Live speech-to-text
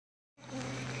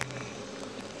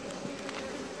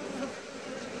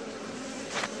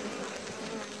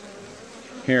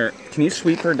Here, can you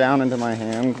sweep her down into my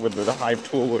hand with the hive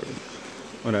tool or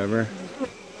whatever?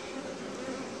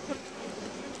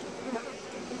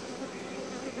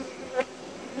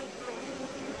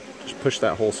 Just push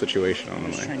that whole situation on the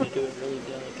way. Trying to do it really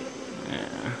delicate.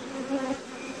 Yeah.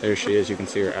 There she is. You can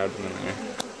see her abdomen there.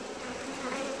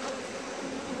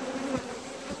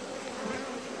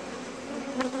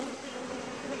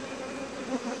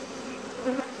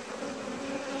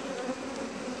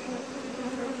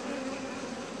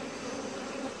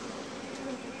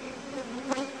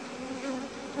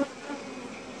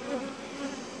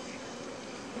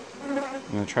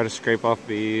 I'm gonna try to scrape off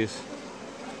bees.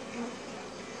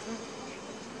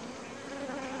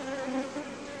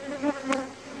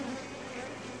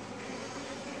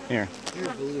 Here.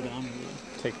 You're glued on me.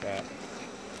 Take that.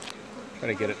 Try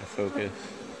to get it to focus.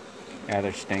 Yeah,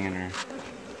 they're stinging her.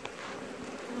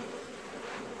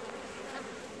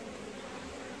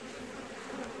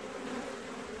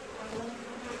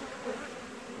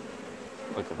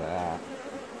 Look at that.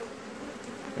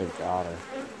 They've got her.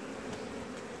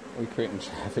 We creating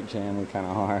traffic jam, we kind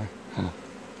of are.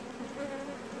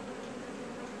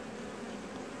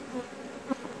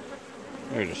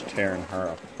 They're just tearing her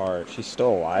apart. She's still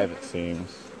alive, it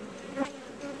seems.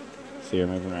 See her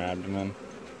moving her abdomen.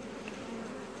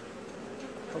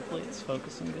 Hopefully it's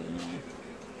focusing good enough.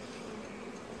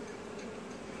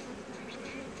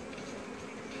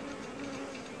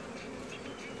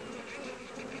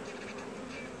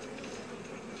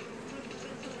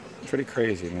 Pretty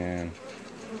crazy, man.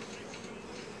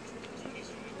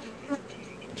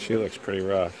 She looks pretty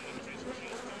rough.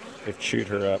 They've chewed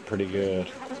her up pretty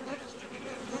good.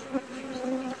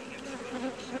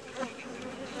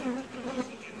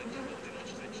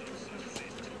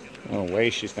 No way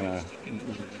she's gonna,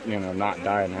 not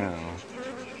die now.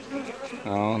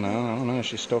 Oh no, I don't know.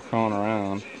 She's still crawling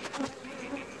around.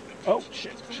 Oh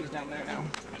shit, she's down there now.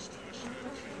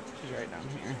 She's right down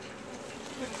here.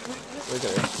 Look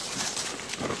at her.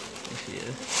 There she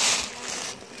is.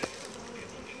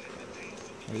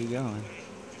 Where are you going?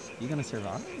 You gonna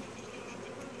survive?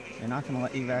 They're not gonna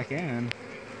let you back in.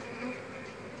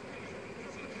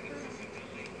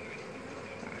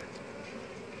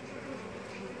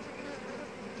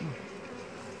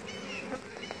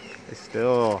 They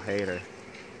still hate her.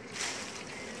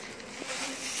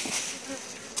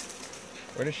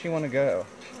 Where does she want to go?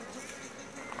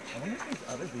 I wonder if these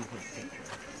other bees would take her.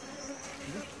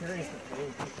 I'm just curious if they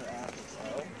would kick her ass as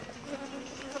well.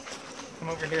 Come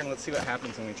over here and let's see what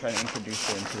happens when we try to introduce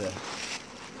her into the...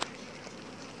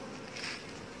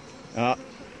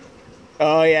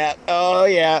 Oh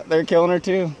yeah, they're killing her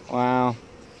too. Wow,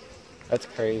 that's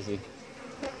crazy.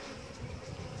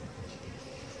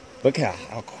 Look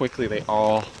how quickly they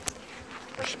all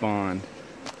respond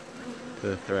to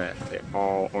the threat. They're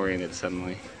all oriented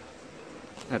suddenly.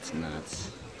 That's nuts.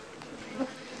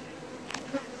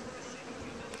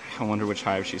 I wonder which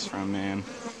hive she's from, man.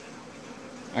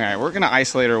 Alright, we're gonna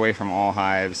isolate her away from all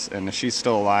hives, and if she's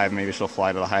still alive, maybe she'll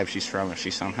fly to the hive she's from if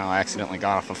she somehow accidentally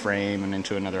got off a frame and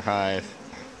into another hive.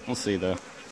 We'll see though.